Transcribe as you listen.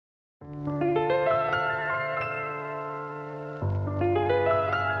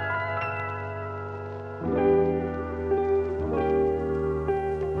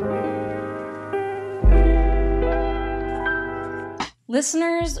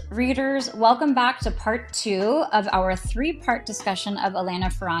Listeners, readers, welcome back to part 2 of our 3-part discussion of Elena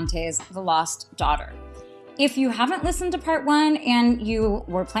Ferrante's The Lost Daughter. If you haven't listened to part 1 and you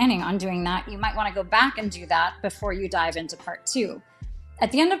were planning on doing that, you might want to go back and do that before you dive into part 2.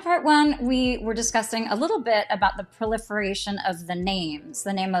 At the end of part 1, we were discussing a little bit about the proliferation of the names,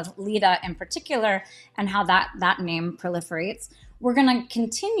 the name of Leda in particular, and how that name proliferates. We're going to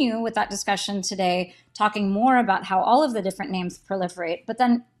continue with that discussion today, talking more about how all of the different names proliferate, but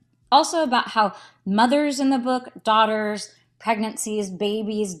then also about how mothers in the book, daughters, pregnancies,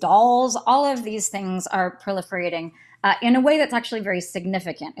 babies, dolls, all of these things are proliferating in a way that's actually very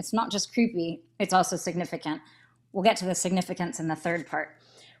significant. It's not just creepy, it's also significant. We'll get to the significance in the third part.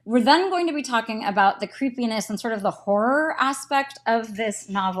 We're then going to be talking about the creepiness and sort of the horror aspect of this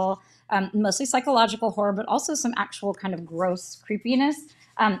novel, mostly psychological horror, but also some actual kind of gross creepiness,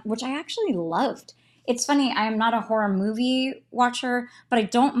 which I actually loved. It's funny, I am not a horror movie watcher, but I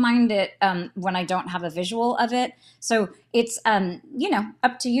don't mind it when I don't have a visual of it. So it's,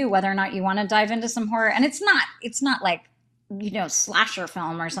 up to you whether or not you want to dive into some horror. And it's not like, slasher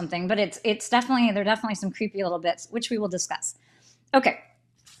film or something, but there are definitely some creepy little bits, which we will discuss. Okay,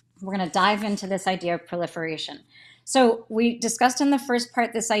 we're going to dive into this idea of proliferation. So we discussed in the first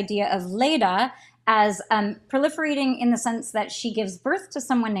part this idea of Leda as proliferating in the sense that she gives birth to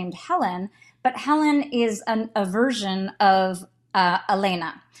someone named Helen, but Helen is a version of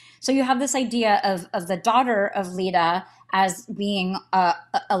Elena. So you have this idea of the daughter of Leda as being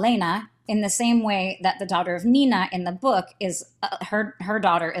Elena, in the same way that the daughter of Nina in the book is her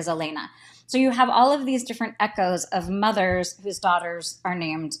daughter is Elena. So you have all of these different echoes of mothers whose daughters are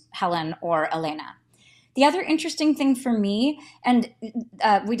named Helen or Elena. The other interesting thing for me, and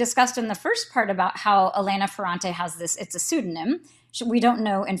we discussed in the first part about how Elena Ferrante has this, it's a pseudonym. We don't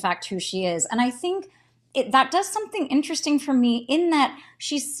know, in fact, who she is. And I think that does something interesting for me in that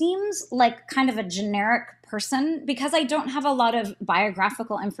she seems like kind of a generic person. Because I don't have a lot of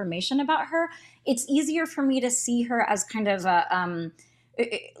biographical information about her, it's easier for me to see her as kind of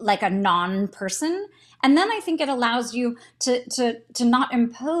like a non-person. And then I think it allows you to not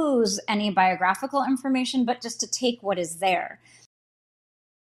impose any biographical information, but just to take what is there.